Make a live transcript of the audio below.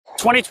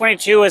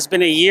2022 has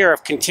been a year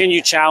of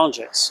continued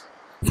challenges.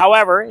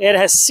 However, it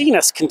has seen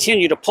us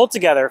continue to pull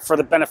together for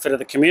the benefit of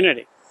the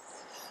community.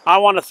 I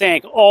want to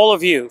thank all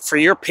of you for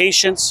your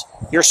patience,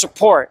 your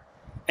support,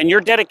 and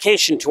your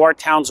dedication to our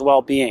town's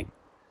well-being.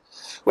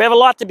 We have a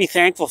lot to be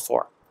thankful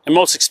for, and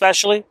most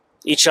especially,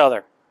 each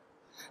other.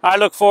 I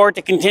look forward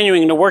to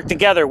continuing to work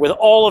together with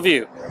all of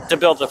you to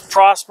build a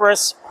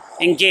prosperous,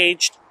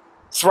 engaged,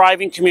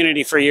 thriving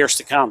community for years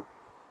to come.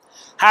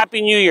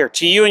 Happy New Year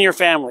to you and your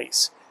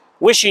families.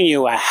 Wishing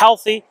you a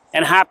healthy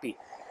and happy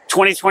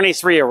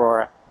 2023,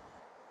 Aurora.